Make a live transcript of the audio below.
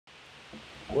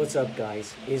What's up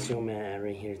guys, it's your man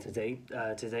Aaron here today.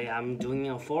 Today I'm doing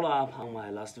a follow-up on my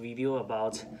last video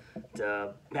about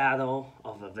the Battle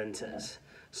of Aventus.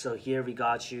 So here we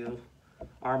got you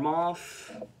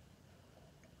Armaf,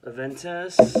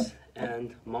 Aventus,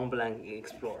 and Montblanc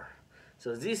Explorer.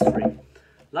 So these three.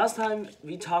 Last time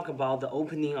we talked about the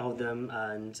opening of them,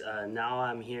 and now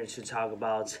I'm here to talk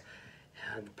about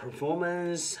the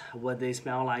performance, what they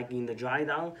smell like in the dry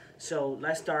down. So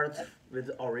let's start with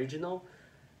the original.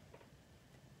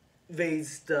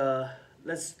 With the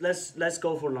let's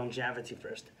go for longevity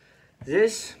first.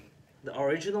 The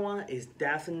original one is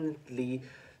definitely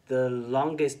the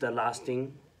longest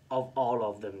lasting of all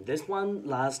of them. This one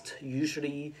lasts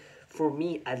usually for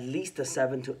me at least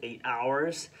 7 to 8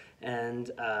 hours,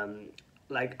 and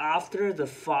like after the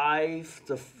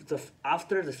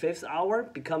after the fifth hour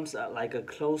becomes like a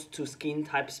close to skin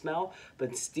type smell,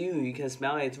 but still you can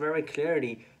smell it very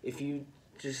clearly if you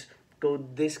just go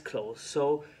this close.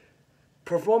 So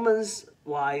performance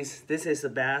wise, this is the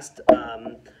best.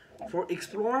 For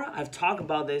Explorer, I've talked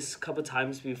about this a couple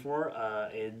times before.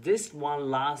 This one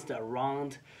lasts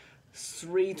around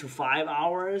 3 to 5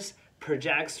 hours,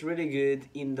 projects really good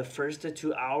in the first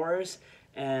 2 hours,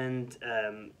 and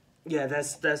yeah,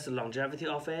 that's the longevity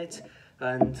of it.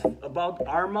 And about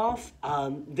Armaf,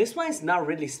 this one is not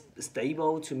really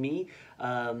stable to me.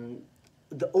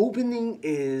 The opening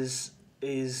is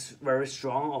very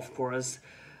strong, of course,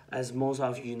 as most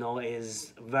of you know,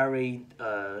 is very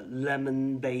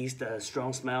lemon-based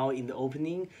strong smell in the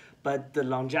opening, but the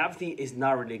longevity is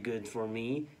not really good for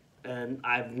me, and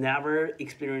I've never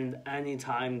experienced any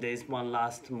time this one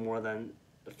lasts more than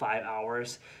 5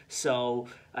 hours. So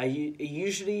it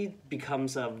usually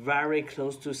becomes a very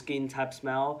close to skin type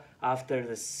smell after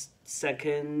the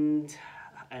second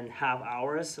and half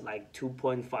hours, like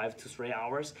 2.5 to 3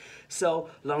 hours. So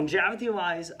longevity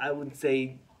wise, I would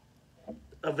say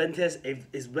Aventus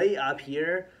is way up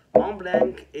here.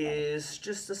 Montblanc is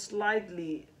just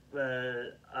slightly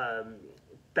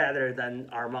better than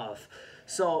Armaf.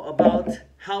 So about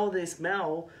how they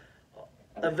smell,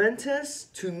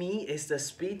 Aventus to me is the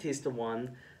sweetest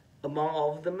one among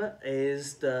all of them.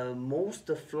 Is the most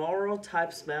floral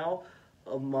type smell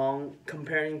among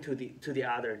comparing to the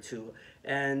other two,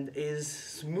 and is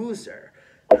smoother.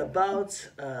 About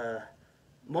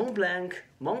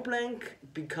Montblanc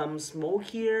becomes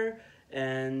smokier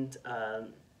and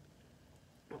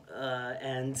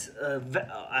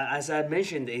as I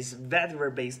mentioned, is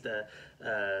vetiver based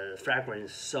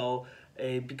fragrance. So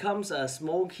it becomes a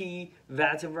smoky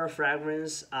vetiver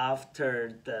fragrance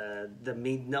after the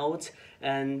mid note,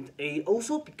 and it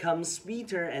also becomes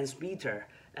sweeter and sweeter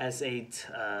as it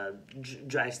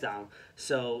dries down.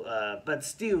 So, but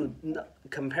still,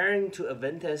 comparing to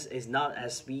Aventus, is not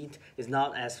as sweet, is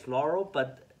not as floral,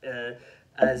 but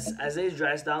as it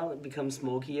dries down, it becomes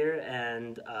smokier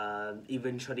and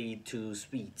eventually too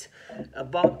sweet.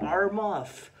 About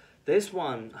Armaf, this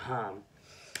one,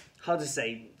 how to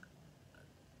say?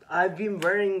 I've been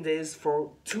wearing this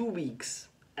for 2 weeks,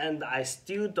 and I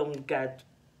still don't get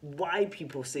why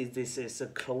people say this is the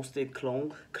closest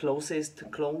clone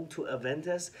to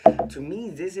Aventus. To me,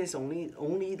 this is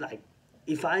only like,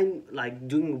 if I'm like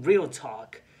doing real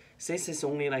talk, this is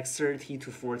only like 30 to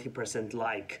 40%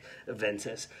 like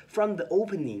Aventus. From the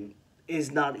opening,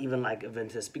 is not even like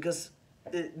Aventus, because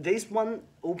this one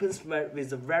opens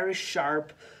with a very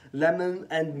sharp lemon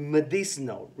and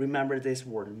medicinal. Remember this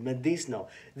word, medicinal.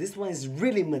 This one is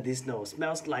really medicinal.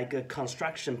 Smells like a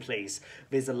construction place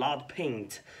with a lot of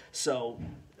paint. So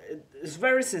it's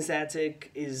very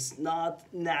synthetic, is not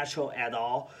natural at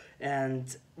all.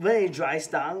 And when it dries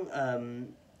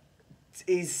down,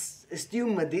 it's still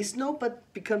medicinal, but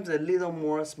becomes a little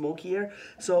more smokier.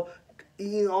 So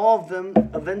in all of them,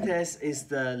 Aventus is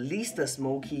the least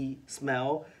smoky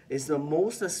smell, is the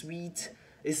most sweet,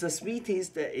 is the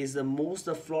sweetest, is the most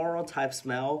floral type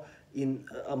smell in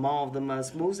among of them,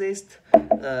 smoothest.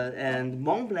 And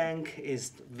Montblanc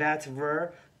is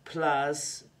vetiver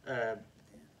plus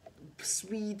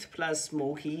sweet plus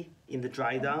smoky in the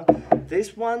dry down.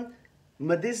 This one,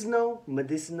 medicinal,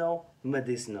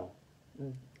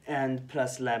 and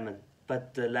plus lemon.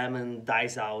 But the lemon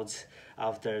dies out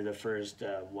after the first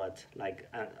like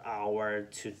an hour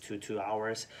to 2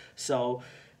 hours. So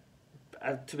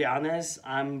to be honest,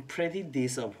 I'm pretty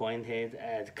disappointed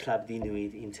at Club de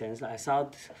Nuit in terms. I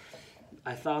thought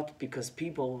because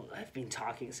people have been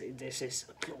talking, say this is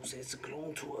the closest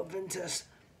clone to Aventus.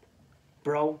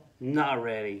 Bro, not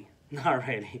really.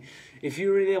 If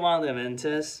you really want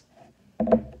Aventus,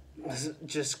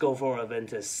 just go for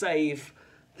Aventus. Safe,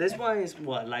 This one is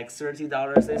what, like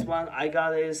 $30. This one I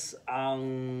got this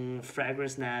on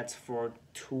Fragrance Net for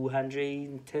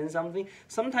 210 something.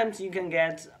 Sometimes you can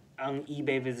get on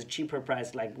eBay with a cheaper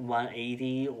price like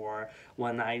 180 or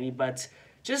 190, but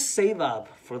just save up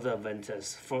for the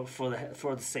Aventus for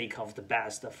the sake of the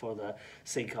best, for the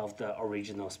sake of the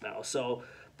original smell. So,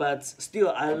 but still,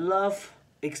 I love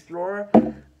Explorer.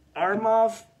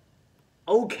 Armaf,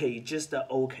 okay, just the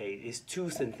okay. It's too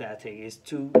synthetic. It's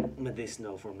too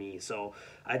medicinal for me. So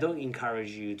I don't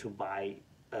encourage you to buy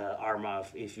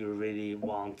Armaf if you really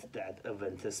want that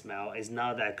Aventus smell. It's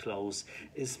not that close.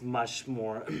 It's much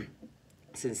more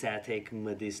synthetic,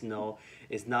 medicinal.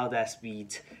 It's not that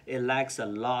sweet. It lacks a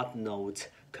lot note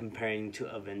comparing to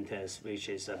Aventus, which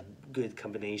is a good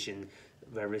combination,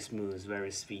 very smooth,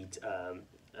 very sweet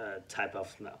type of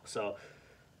smell. So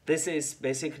this is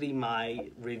basically my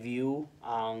review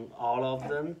on all of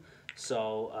them.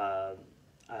 So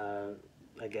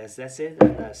I guess that's it,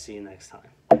 and I'll see you next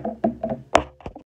time.